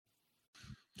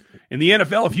In the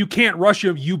NFL, if you can't rush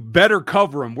them, you better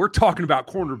cover them. We're talking about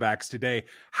cornerbacks today,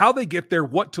 how they get there,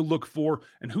 what to look for,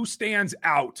 and who stands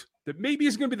out that maybe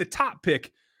is going to be the top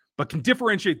pick, but can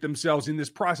differentiate themselves in this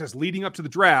process leading up to the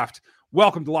draft.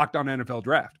 Welcome to Locked On NFL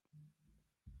Draft.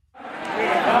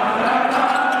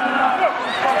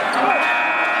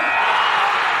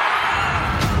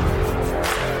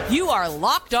 You are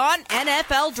Locked On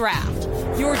NFL Draft,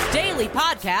 your daily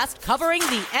podcast covering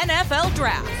the NFL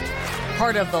Draft.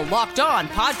 Part of the Locked On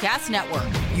Podcast Network,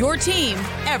 your team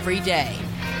every day.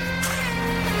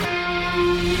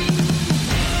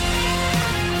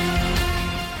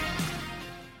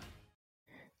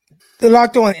 The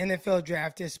Locked On NFL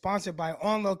Draft is sponsored by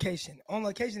On Location. On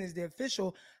Location is the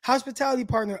official hospitality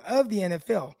partner of the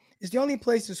NFL. It's the only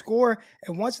place to score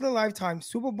a once-in-a-lifetime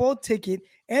Super Bowl ticket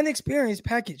and experience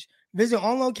package. Visit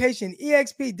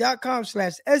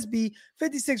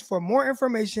onlocationexp.com/SB56 for more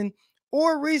information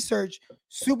or research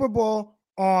Super Bowl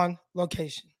On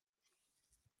Location.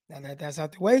 Now that that's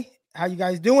out the way, how you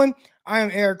guys doing? I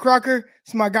am Eric Crocker.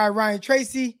 It's my guy Ryan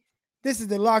Tracy. This is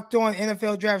the Locked On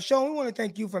NFL Draft Show. We want to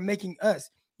thank you for making us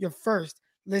your first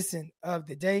listen of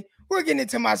the day. We're getting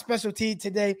into my specialty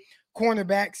today,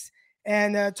 cornerbacks,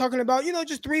 and talking about,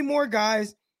 just three more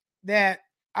guys that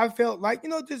I felt like,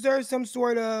 deserve some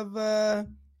sort of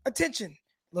attention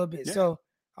a little bit. Yeah. So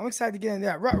I'm excited to get into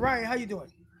that. Ryan, how you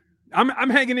doing? I'm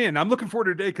hanging in. I'm looking forward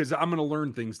to today because I'm going to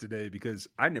learn things today because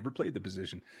I never played the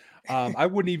position. I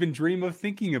wouldn't even dream of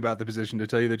thinking about the position, to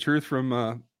tell you the truth.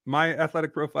 From my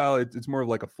athletic profile, it's more of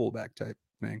like a fullback type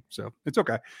thing. So it's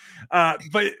okay.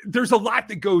 But there's a lot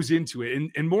that goes into it.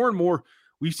 And more,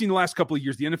 we've seen the last couple of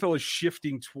years, the NFL is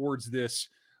shifting towards this.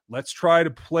 Let's try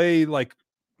to play like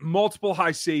multiple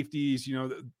high safeties.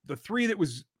 The three that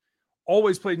was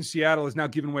always played in Seattle is now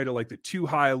given way to like the two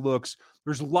high looks.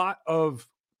 There's a lot of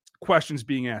questions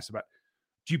being asked about,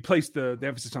 do you place the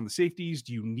emphasis on the safeties?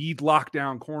 Do you need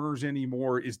lockdown corners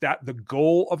anymore? Is that the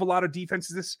goal of a lot of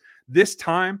defenses this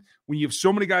time when you have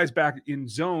so many guys back in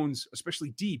zones,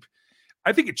 especially deep?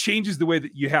 I think it changes the way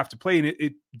that you have to play, and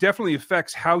it definitely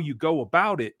affects how you go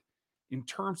about it in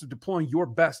terms of deploying your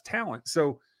best talent.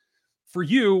 So for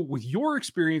you, with your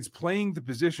experience playing the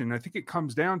position, I think it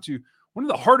comes down to one of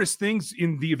the hardest things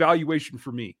in the evaluation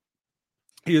for me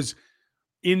is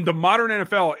in the modern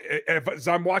NFL, as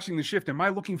I'm watching the shift, am I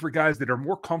looking for guys that are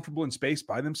more comfortable in space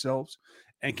by themselves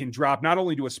and can drop not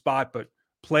only to a spot, but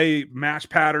play match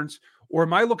patterns? Or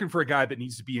am I looking for a guy that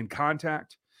needs to be in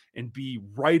contact and be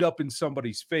right up in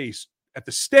somebody's face at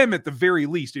the stem at the very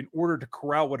least in order to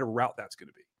corral whatever route that's going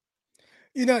to be?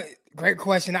 Great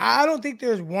question. I don't think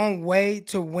there's one way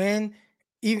to win,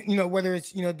 even, whether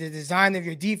it's, the design of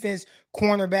your defense,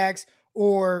 cornerbacks,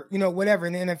 or, whatever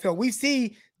in the NFL. We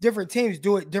see different teams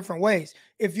do it different ways.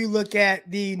 If you look at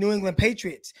the New England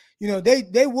Patriots,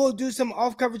 they will do some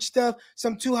off coverage stuff,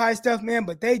 some too high stuff, man,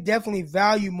 but they definitely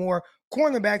value more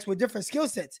cornerbacks with different skill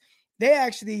sets. They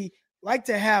actually like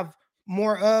to have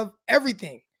more of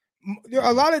everything. There are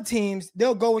a lot of teams,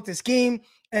 they'll go with the scheme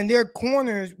and their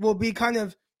corners will be kind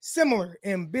of similar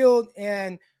in build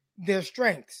and their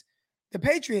strengths. The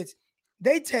Patriots,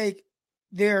 they take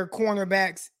their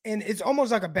cornerbacks, and it's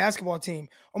almost like a basketball team.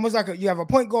 Almost like you have a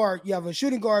point guard, you have a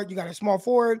shooting guard, you got a small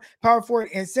forward, power forward,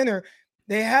 and center.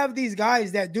 They have these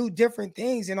guys that do different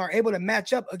things and are able to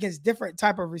match up against different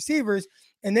type of receivers,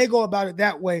 and they go about it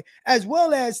that way, as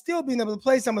well as still being able to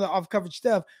play some of the off-coverage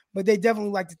stuff, but they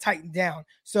definitely like to tighten down.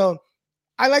 So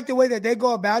I like the way that they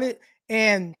go about it,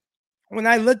 and when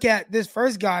I look at this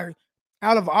first guy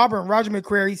out of Auburn, Roger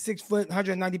McCreary, 6 foot,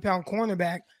 190-pound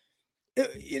cornerback,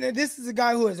 this is a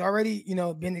guy who has already,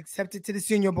 been accepted to the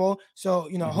Senior Bowl. So,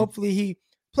 hopefully he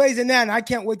plays in that, and I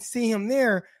can't wait to see him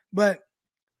there. But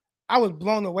I was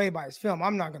blown away by his film.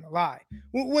 I'm not going to lie.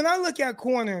 When I look at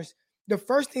corners, the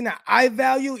first thing that I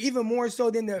value, even more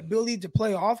so than the ability to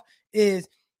play off, is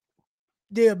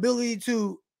the ability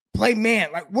to play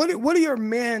man. Like, what are your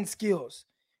man skills,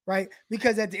 right?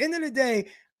 Because at the end of the day,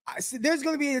 there's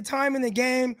going to be a time in the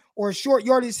game or short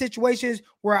yardage situations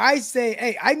where I say,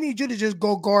 hey, I need you to just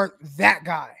go guard that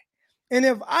guy. And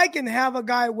if I can have a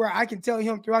guy where I can tell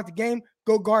him throughout the game,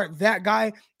 go guard that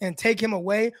guy and take him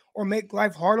away or make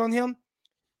life hard on him,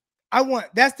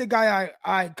 that's the guy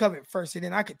I covet first. And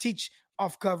then I could teach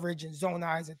off coverage and zone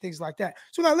eyes and things like that.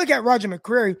 So when I look at Roger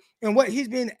McCreary and what he's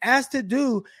being asked to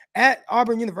do at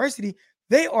Auburn University,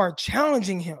 they are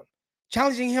challenging him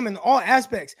in all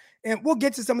aspects. And we'll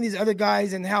get to some of these other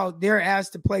guys and how they're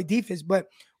asked to play defense. But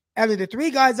out of the three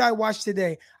guys I watched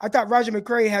today, I thought Roger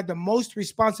McCreary had the most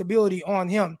responsibility on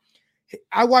him.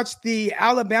 I watched the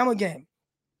Alabama game,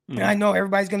 and I know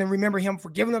everybody's going to remember him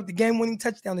for giving up the game-winning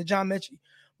touchdown to John Mechie.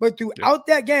 But throughout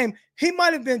that game, he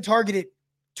might have been targeted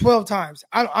 12 times.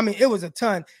 I mean, it was a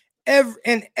ton.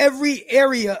 In every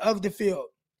area of the field,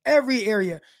 every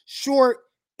area, short,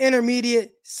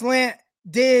 intermediate, slant,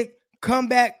 dig,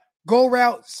 comeback, go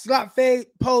route, slot fade,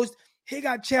 post. He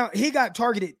got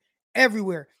targeted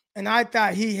everywhere. And I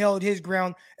thought he held his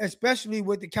ground, especially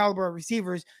with the caliber of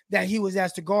receivers that he was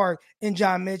asked to guard in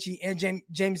John Mechie and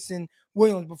Jameson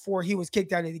Williams before he was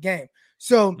kicked out of the game.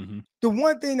 So the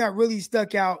one thing that really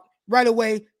stuck out right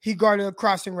away, he guarded a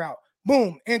crossing route.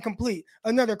 Boom, incomplete.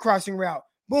 Another crossing route.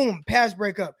 Boom, pass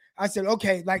breakup. I said,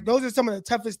 okay, like those are some of the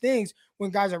toughest things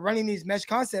when guys are running these mesh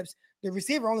concepts. The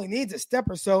receiver only needs a step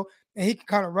or so, and he can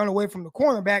kind of run away from the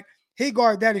cornerback. He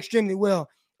guarded that extremely well.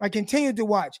 I continued to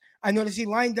watch. I noticed he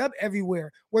lined up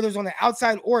everywhere, whether it's on the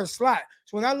outside or a slot.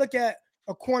 So when I look at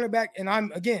a cornerback, and I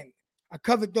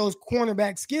covet those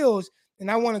cornerback skills, and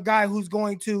I want a guy who's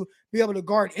going to be able to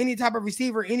guard any type of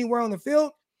receiver anywhere on the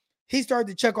field, he started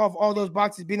to check off all those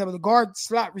boxes, being able to guard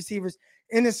slot receivers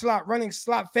in the slot, running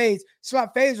slot fades.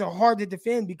 Slot fades are hard to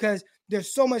defend because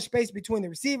there's so much space between the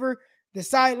receiver, the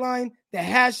sideline, the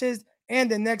hashes, and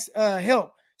the next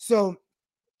help. So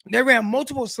they ran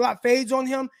multiple slot fades on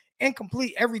him,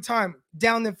 incomplete every time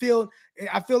down the field.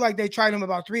 I feel like they tried him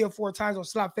about 3 or 4 times on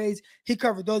slot fades. He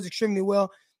covered those extremely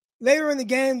well. Later in the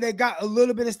game, they got a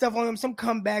little bit of stuff on him, some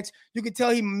comebacks. You could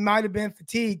tell he might have been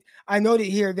fatigued. I noted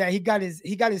here that he got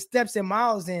his steps and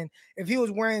miles in. If he was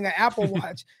wearing an Apple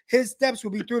Watch, his steps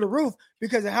would be through the roof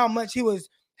because of how much he was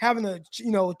having to,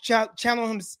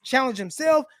 challenge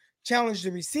himself, challenge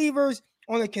the receivers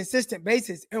on a consistent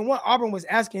basis, and what Auburn was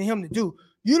asking him to do.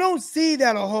 You don't see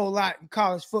that a whole lot in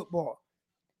college football.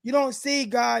 You don't see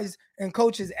guys and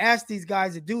coaches ask these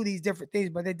guys to do these different things,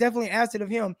 but they definitely asked it of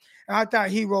him, and I thought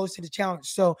he rose to the challenge.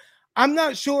 So I'm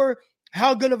not sure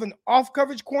how good of an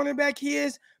off-coverage cornerback he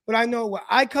is, but I know what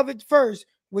I covered first,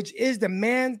 which is the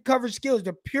man coverage skills,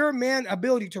 the pure man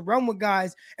ability to run with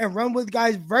guys and run with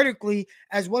guys vertically,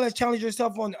 as well as challenge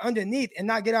yourself on underneath and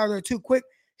not get out of there too quick.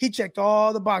 He checked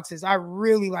all the boxes. I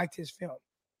really liked his film.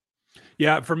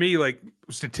 Yeah, for me, like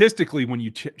statistically, when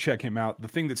you check him out, the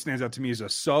thing that stands out to me is a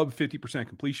sub 50%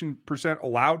 completion percent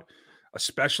allowed,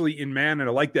 especially in man. And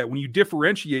I like that when you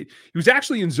differentiate, he was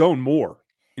actually in zone more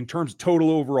in terms of total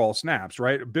overall snaps,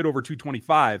 right? A bit over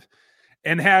 225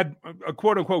 and had a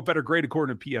quote unquote better grade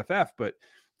according to PFF. But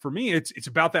for me, it's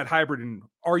about that hybrid. And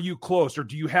are you close, or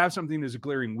do you have something that's a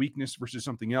glaring weakness versus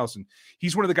something else? And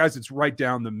he's one of the guys that's right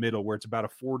down the middle, where it's about a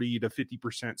 40 to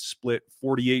 50% split,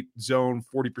 48 zone,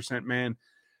 40% man.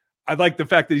 I like the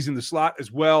fact that he's in the slot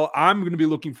as well. I'm going to be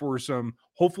looking for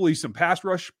hopefully some pass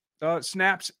rush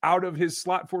snaps out of his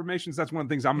slot formations. That's one of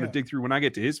the things I'm going to dig through when I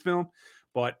get to his film.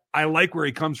 But I like where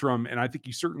he comes from, and I think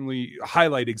you certainly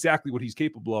highlight exactly what he's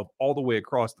capable of all the way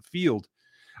across the field.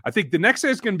 I think the next day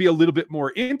is going to be a little bit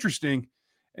more interesting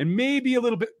and maybe a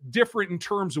little bit different in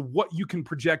terms of what you can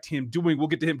project him doing. We'll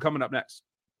get to him coming up next.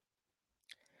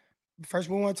 First,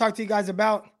 we want to talk to you guys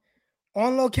about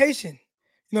On Location.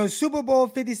 Super Bowl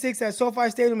 56 at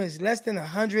SoFi Stadium is less than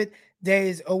 100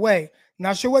 days away.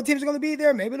 Not sure what teams are going to be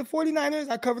there. Maybe the 49ers.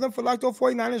 I cover them for Locked On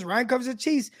 49ers. Ryan covers the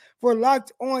Chiefs for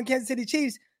Locked On Kansas City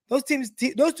Chiefs. Those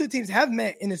two teams have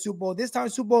met in the Super Bowl. This time,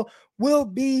 Super Bowl will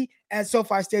be at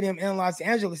SoFi Stadium in Los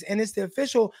Angeles, and it's the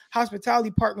official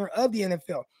hospitality partner of the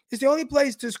NFL. It's the only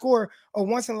place to score a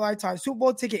once-in-a-lifetime Super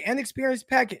Bowl ticket and experience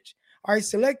package. All right,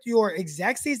 select your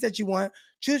exact seats that you want.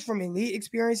 Choose from elite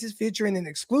experiences featuring an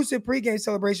exclusive pregame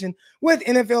celebration with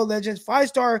NFL legends,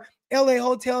 5-star LA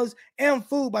hotels, and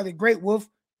food by the Great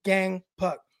Wolfgang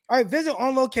Puck. All right, visit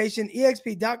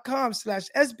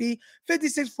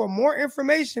onlocation.exp.com/SB56 for more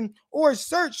information or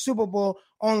search Super Bowl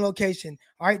On Location.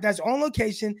 All right, that's On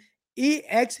Location,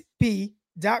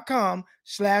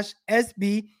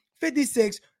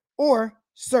 exp.com/SB56 or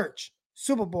search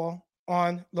Super Bowl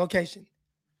On Location.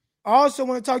 I also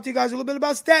want to talk to you guys a little bit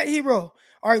about Stat Hero.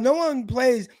 All right, no one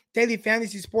plays daily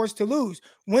fantasy sports to lose.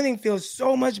 Winning feels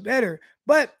so much better.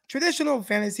 But traditional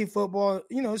fantasy football,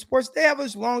 sports, they have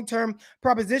this long-term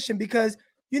proposition because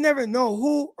you never know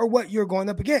who or what you're going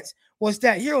up against. Well,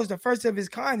 Stat Hero is the first of its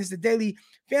kind. It's a daily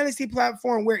fantasy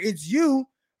platform where it's you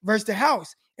versus the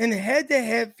house. In a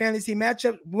head-to-head fantasy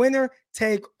matchup, winner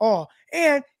take all.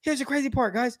 And here's the crazy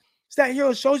part, guys. Stat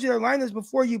Hero shows you their lineups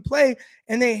before you play,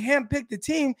 and they handpick the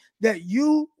team that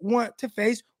you want to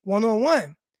face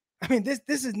one-on-one. I mean, this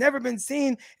has never been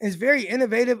seen. It's very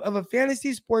innovative of a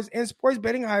fantasy sports and sports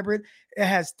betting hybrid. It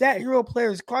has Stat Hero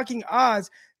players clocking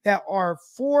odds that are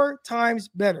 4 times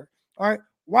better. All right,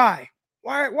 why?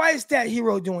 Why is Stat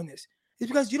Hero doing this? It's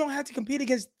because you don't have to compete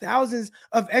against thousands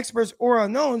of experts or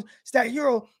unknowns. Stat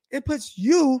Hero It puts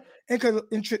you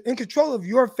in control of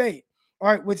your fate. All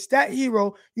right, with Stat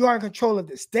Hero, you are in control of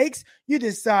the stakes. You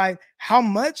decide how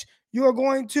much you are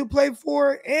going to play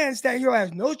for, and Stat Hero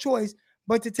has no choice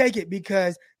but to take it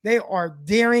because they are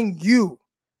daring you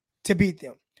to beat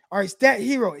them. All right, Stat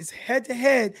Hero is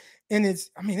head-to-head, and it's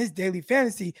daily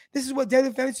fantasy. This is what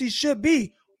daily fantasy should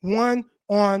be,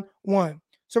 one-on-one.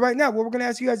 So right now, what we're going to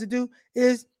ask you guys to do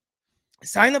is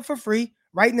sign up for free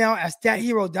right now at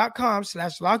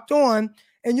stathero.com/lockedon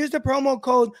and use the promo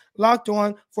code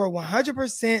LOCKEDON for a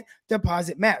 100%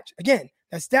 deposit match. Again,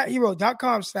 that's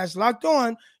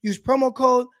stathero.com/lockedon. Use promo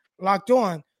code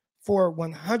LOCKEDON for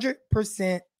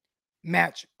 100%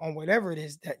 match on whatever it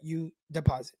is that you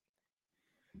deposit.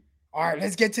 All right,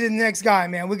 let's get to the next guy,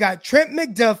 man. We got Trent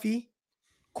McDuffie,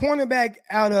 cornerback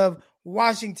out of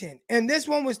Washington. And this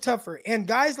one was tougher. And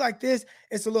guys like this,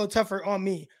 it's a little tougher on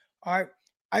me. All right.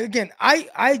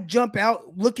 I jump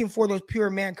out looking for those pure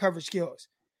man coverage skills.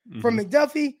 Mm-hmm. For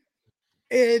McDuffie,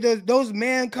 those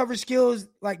man coverage skills,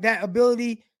 like that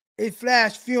ability, it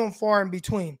flashed few and far in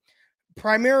between.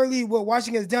 Primarily what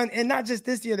Washington has done, and not just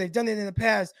this year, they've done it in the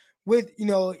past with,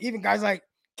 even guys like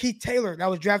Keith Taylor that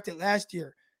was drafted last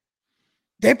year.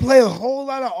 They play a whole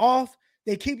lot of off.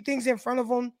 They keep things in front of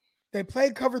them. They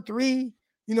play cover 3.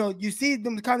 You see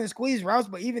them kind of squeeze routes,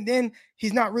 but even then,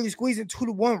 he's not really squeezing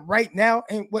 2-to-1 right now.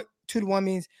 And what 2-to-1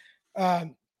 means,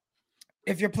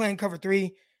 if you're playing cover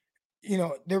 3,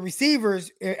 the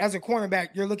receivers, as a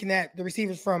cornerback, you're looking at the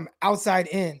receivers from outside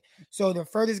in. So the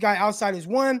furthest guy outside is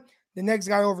 1. The next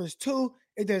guy over is 2.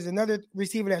 If there's another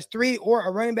receiver that's 3, or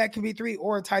a running back can be 3,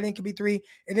 or a tight end can be 3.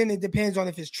 And then it depends on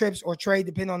if it's trips or trade,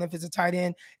 depending on if it's a tight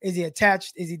end. Is he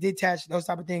attached? Is he detached? Those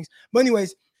type of things. But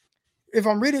anyways, if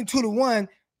I'm reading 2-to-1,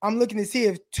 I'm looking to see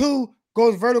if 2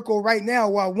 goes vertical right now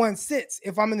while 1 sits.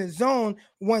 If I'm in the zone,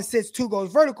 1 sits, 2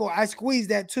 goes vertical. I squeeze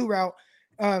that 2 route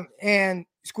and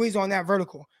squeeze on that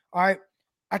vertical. All right.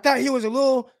 I thought he was a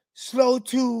little slow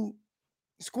to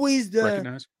squeeze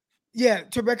to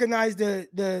recognize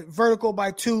the vertical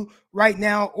by 2 right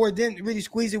now, or didn't really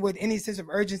squeeze it with any sense of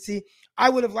urgency. I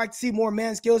would have liked to see more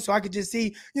man skills so I could just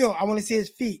see, I want to see his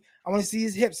feet. I want to see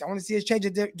his hips. I want to see his change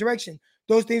of direction.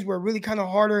 Those things were really kind of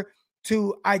harder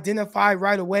to identify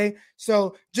right away.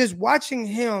 So just watching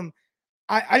him,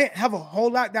 I didn't have a whole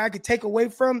lot that I could take away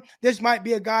from. This might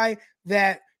be a guy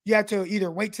that you have to either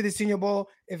wait to the Senior Bowl.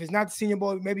 If it's not the Senior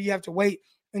Bowl, maybe you have to wait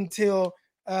until,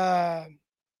 the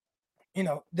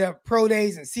pro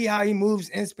days and see how he moves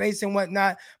in space and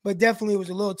whatnot. But definitely it was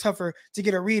a little tougher to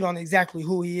get a read on exactly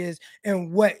who he is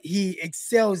and what he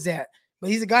excels at. But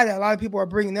he's a guy that a lot of people are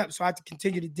bringing up, so I have to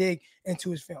continue to dig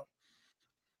into his film.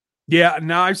 Yeah,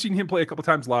 now I've seen him play a couple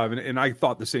times live, and I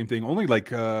thought the same thing. Only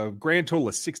like a grand total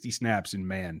of 60 snaps in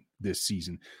man this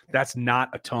season. That's not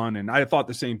a ton, and I thought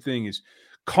the same thing. Is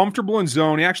comfortable in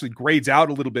zone. He actually grades out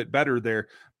a little bit better there,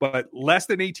 but less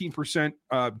than 18%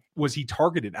 was he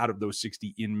targeted out of those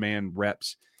 60 in-man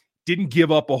reps. Didn't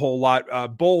give up a whole lot,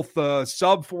 both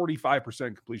sub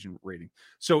 45% completion rating.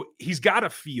 So he's got a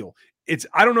feel.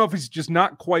 I don't know if he's just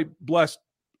not quite blessed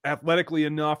athletically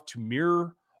enough to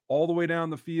mirror all the way down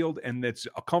the field, and that's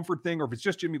a comfort thing, or if it's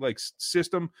just Jimmy Lake's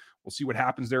system. We'll see what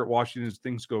happens there at Washington as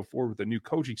things go forward with the new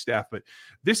coaching staff. But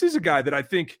this is a guy that I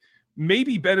think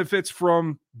maybe benefits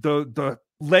from the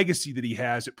legacy that he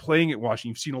has at playing at Washington.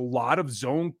 You've seen a lot of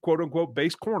zone, quote unquote,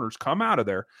 base corners come out of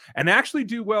there and actually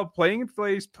do well playing in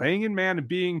place, playing in man, and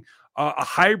being a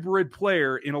hybrid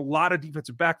player in a lot of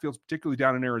defensive backfields, particularly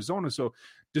down in Arizona. So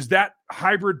does that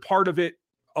hybrid part of it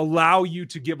allow you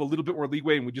to give a little bit more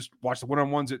leeway, and we just watch the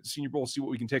one-on-ones at Senior Bowl, see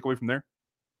what we can take away from there?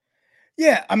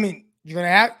 Yeah, I mean, you're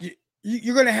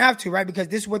gonna have to, right? Because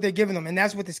this is what they're giving them, and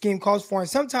that's what the scheme calls for. And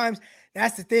sometimes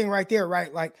that's the thing right there,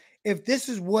 right? Like, if this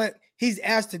is what he's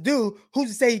asked to do, who's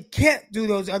to say he can't do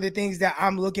those other things that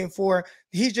I'm looking for?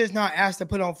 He's just not asked to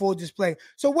put on full display.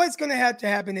 So what's going to have to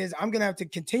happen is I'm going to have to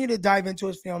continue to dive into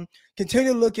his film,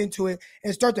 continue to look into it,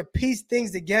 and start to piece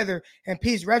things together and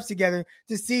piece reps together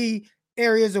to see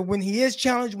areas of when he is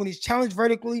challenged, when he's challenged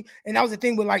vertically. And that was the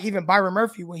thing with like even Byron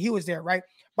Murphy when he was there, right?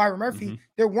 Byron Murphy,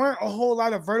 there weren't a whole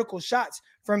lot of vertical shots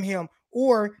from him,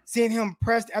 or seeing him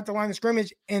pressed at the line of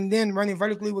scrimmage and then running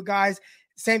vertically with guys.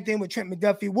 Same thing with Trent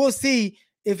McDuffie. We'll see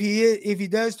if he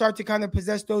does start to kind of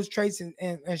possess those traits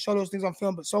and show those things on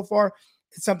film. But so far,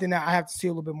 it's something that I have to see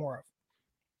a little bit more of.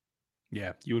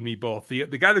 Yeah, you and me both. The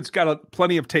guy that's got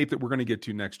plenty of tape that we're going to get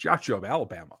to next, Josh Jobe,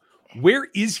 Alabama. Where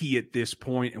is he at this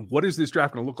point, and what is this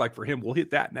draft going to look like for him? We'll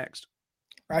hit that next.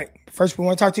 Right. First, we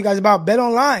want to talk to you guys about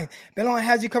BetOnline. BetOnline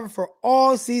has you covered for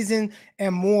all season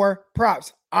and more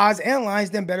props, odds, and lines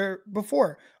than better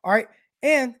before. All right.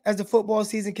 and as the football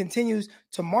season continues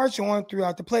to march on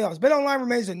throughout the playoffs. BetOnline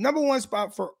remains the number one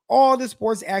spot for all the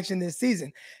sports action this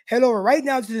season. Head over right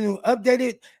now to the new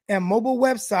updated and mobile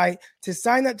website to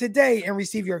sign up today and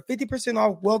receive your 50%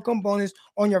 off welcome bonus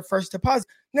on your first deposit.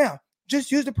 Now,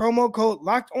 just use the promo code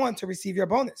LOCKEDON to receive your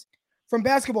bonus. From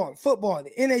basketball, football,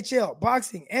 the NHL,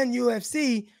 boxing, and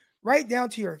UFC, right down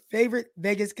to your favorite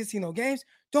Vegas casino games,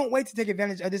 don't wait to take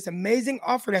advantage of this amazing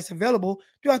offer that's available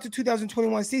throughout the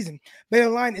 2021 season.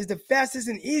 BetOnline is the fastest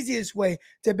and easiest way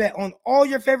to bet on all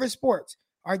your favorite sports.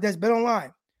 All right, that's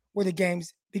BetOnline, where the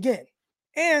games begin.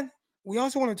 And we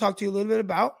also want to talk to you a little bit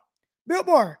about Built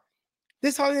Bar.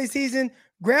 This holiday season,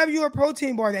 grab you a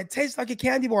protein bar that tastes like a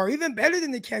candy bar, even better than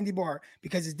the candy bar,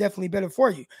 because it's definitely better for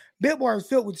you. Built Bar is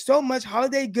filled with so much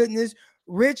holiday goodness,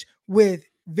 rich with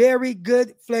very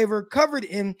good flavor, covered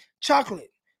in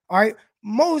chocolate. All right,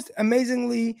 most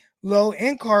amazingly low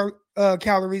in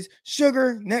calories,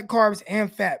 sugar, net carbs,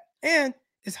 and fat. And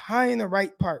it's high in the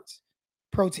right parts,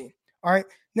 protein. All right,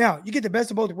 now you get the best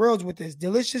of both worlds with this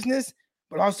deliciousness,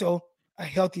 but also a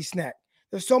healthy snack.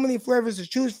 There's so many flavors to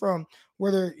choose from,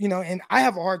 whether, and I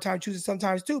have a hard time choosing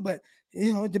sometimes too, but,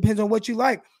 it depends on what you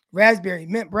like. Raspberry,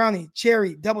 mint brownie,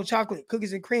 cherry, double chocolate,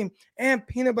 cookies and cream, and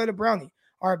peanut butter brownie.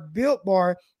 Our Built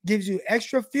Bar gives you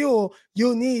extra fuel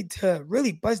you'll need to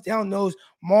really bust down those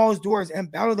malls doors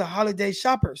and battle the holiday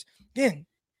shoppers. Again,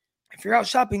 if you're out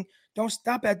shopping, don't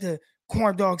stop at the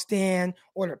corn dog stand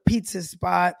or the pizza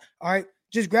spot. All right,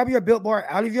 just grab your Built Bar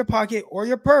out of your pocket or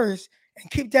your purse and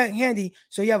keep that handy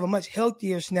so you have a much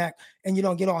healthier snack and you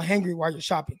don't get all hangry while you're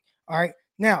shopping. All right,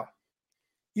 now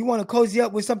you want to cozy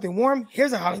up with something warm?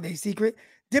 Here's a holiday secret.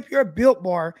 Dip your Built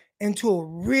Bar into a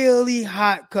really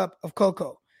hot cup of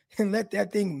cocoa and let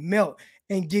that thing melt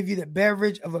and give you the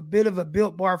beverage of a bit of a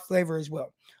Built Bar flavor as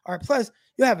well. All right, plus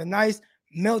you'll have a nice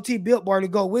melty Built Bar to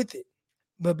go with it.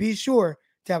 But be sure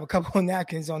to have a couple of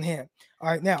napkins on hand. All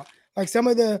right, now, like some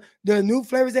of the new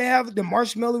flavors they have, the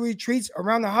marshmallowy treats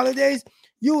around the holidays,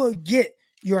 you will get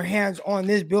your hands on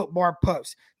this Built Bar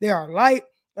Puffs. They are light,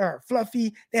 they are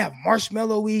fluffy, they have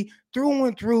marshmallowy through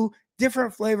and through,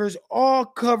 different flavors, all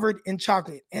covered in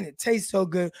chocolate, and it tastes so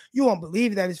good. You won't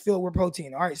believe that it's filled with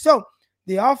protein. All right, so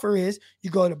the offer is you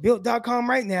go to built.com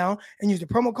right now and use the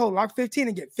promo code LOCK15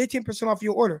 and get 15% off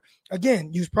your order.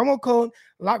 Again, use promo code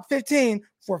LOCK15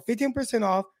 for 15%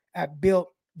 off at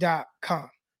built.com.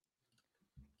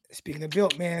 Speaking of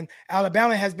Built, man,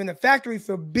 Alabama has been a factory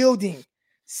for building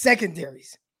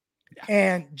secondaries. Yeah.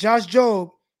 And Josh Jobe,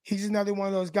 he's another one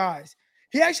of those guys.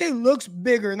 He actually looks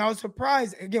bigger, and I was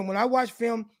surprised. Again, when I watch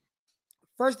film,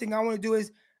 first thing I want to do is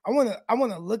I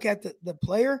want to look at the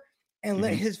player and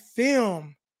let his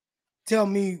film tell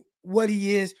me what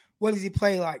he is, what does he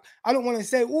play like. I don't want to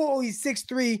say, oh, he's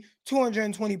 6'3",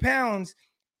 220 pounds,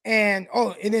 and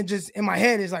then just in my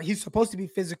head is like he's supposed to be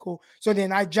physical. So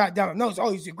then I jot down a note,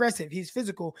 he's aggressive, he's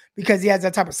physical because he has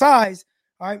that type of size.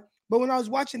 All right. But when I was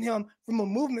watching him from a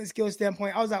movement skill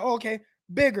standpoint, I was like, okay,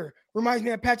 bigger. Reminds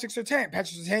me of Patrick Surtain.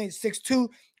 Patrick Surtain is 6'2",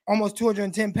 almost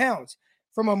 210 pounds.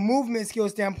 From a movement skill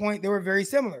standpoint, they were very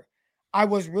similar. I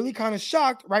was really kind of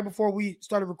shocked right before we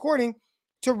started recording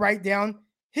to write down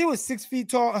he was 6 feet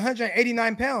tall,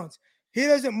 189 pounds. He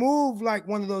doesn't move like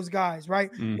one of those guys,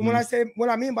 right? Mm-hmm. And when I say what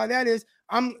I mean by that is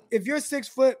if you're 6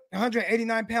 foot,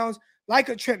 189 pounds, like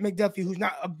a Trent McDuffie, who's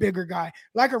not a bigger guy,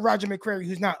 like a Roger McCreary,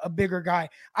 who's not a bigger guy.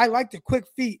 I like the quick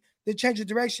feet, the change of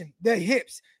direction, the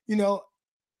hips,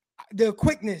 the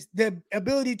quickness, the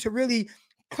ability to really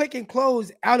click and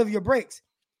close out of your breaks.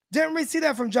 Didn't really see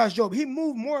that from Josh Jobe. He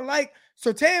moved more like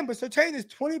Surtain, but Surtain is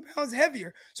 20 pounds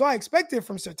heavier. So I expected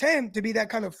from Surtain to be that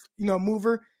kind of,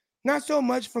 mover, not so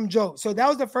much from Jobe. So that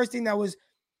was the first thing that was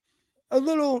a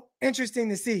little interesting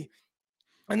to see.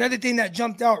 Another thing that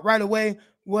jumped out right away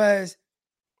was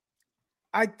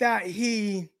I thought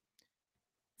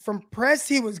from press,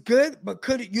 he was good, but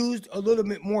could have used a little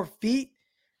bit more feet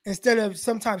instead of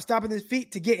sometimes stopping his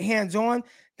feet to get hands on.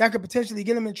 That could potentially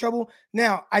get him in trouble.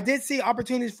 Now, I did see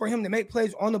opportunities for him to make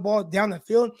plays on the ball down the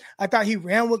field. I thought he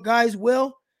ran with guys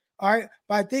well. All right.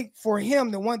 But I think for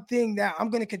him, the one thing that I'm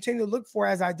going to continue to look for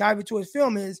as I dive into his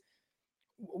film is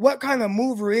what kind of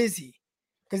mover is he?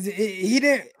 Because he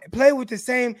didn't play with the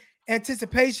same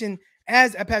anticipation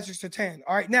as a Patrick Surtain.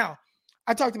 All right. Now,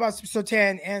 I talked about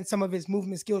Surtain and some of his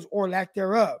movement skills or lack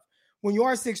thereof. When you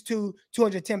are 6'2",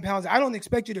 210 pounds, I don't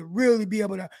expect you to really be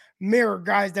able to mirror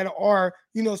guys that are,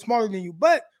 smaller than you.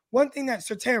 But one thing that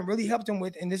Surtain really helped him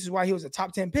with, and this is why he was a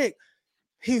top 10 pick,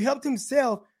 he helped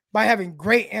himself by having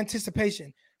great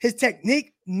anticipation. His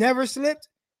technique never slipped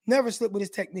with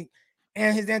his technique.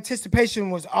 And his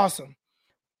anticipation was awesome.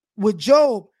 With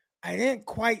Jobe, I didn't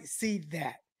quite see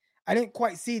that. I didn't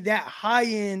quite see that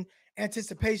high-end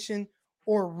anticipation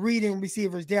or reading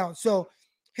receivers down. So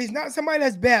he's not somebody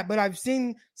that's bad, but I've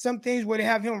seen some things where they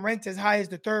have him ranked as high as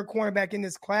the third cornerback in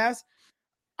this class.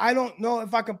 I don't know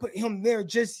if I can put him there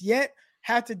just yet.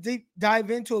 Have to deep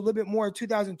dive into a little bit more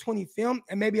 2020 film,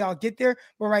 and maybe I'll get there.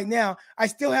 But right now, I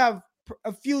still have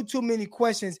a few too many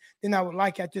questions than I would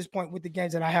like at this point with the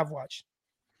games that I have watched.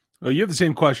 Well, you have the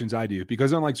same questions I do,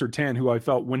 because unlike Surtain, who I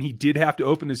felt when he did have to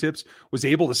open his hips was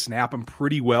able to snap them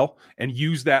pretty well and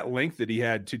use that length that he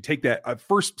had to take that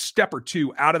first step or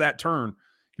two out of that turn.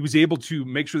 He was able to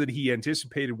make sure that he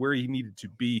anticipated where he needed to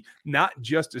be, not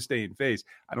just to stay in phase.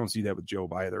 I don't see that with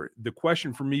Jobe either. The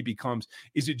question for me becomes,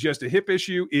 is it just a hip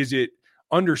issue? Is it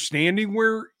understanding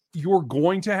where you're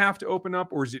going to have to open up,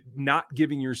 or is it not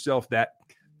giving yourself that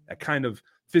kind of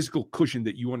physical cushion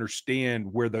that you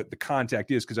understand where the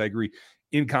contact is? Because I agree,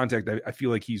 in contact, I feel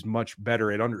like he's much better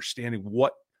at understanding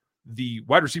what the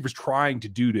wide receiver's trying to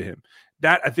do to him.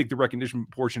 That, I think, the recognition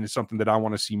portion is something that I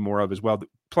want to see more of as well.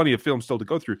 Plenty of film still to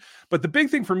go through. But the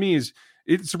big thing for me is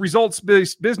it's a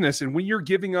results-based business. And when you're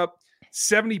giving up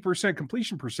 70%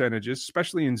 completion percentages,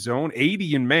 especially in zone,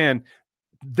 80 in man,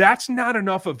 that's not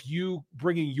enough of you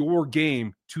bringing your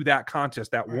game to that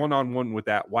contest, that one-on-one with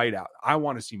that whiteout. I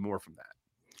want to see more from that.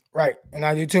 Right, and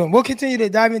I do too. And we'll continue to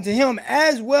dive into him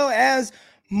as well as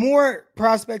more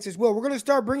prospects as well. We're going to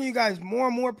start bringing you guys more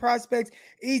and more prospects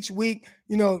each week.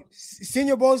 You know,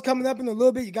 Senior Bowl is coming up in a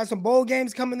little bit. You got some bowl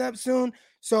games coming up soon.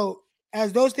 So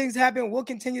as those things happen, we'll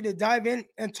continue to dive in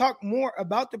and talk more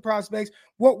about the prospects,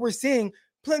 what we're seeing.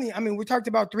 Plenty. I mean, we talked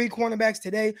about 3 cornerbacks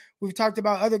today. We've talked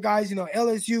about other guys,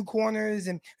 LSU corners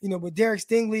and, with Derek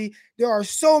Stingley. There are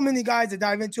so many guys to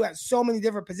dive into at so many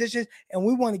different positions, and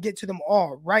we want to get to them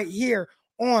all right here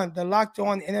on the Locked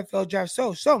On NFL Draft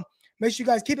Show. So make sure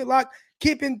you guys keep it locked.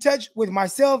 Keep in touch with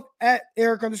myself at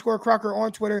Eric_Crocker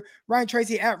on Twitter, Ryan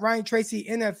Tracy at Ryan Tracy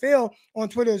NFL on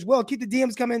Twitter as well. Keep the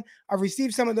DMs coming. I've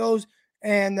received some of those.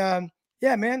 And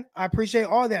yeah, man, I appreciate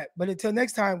all that. But until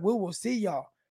next time, we will see y'all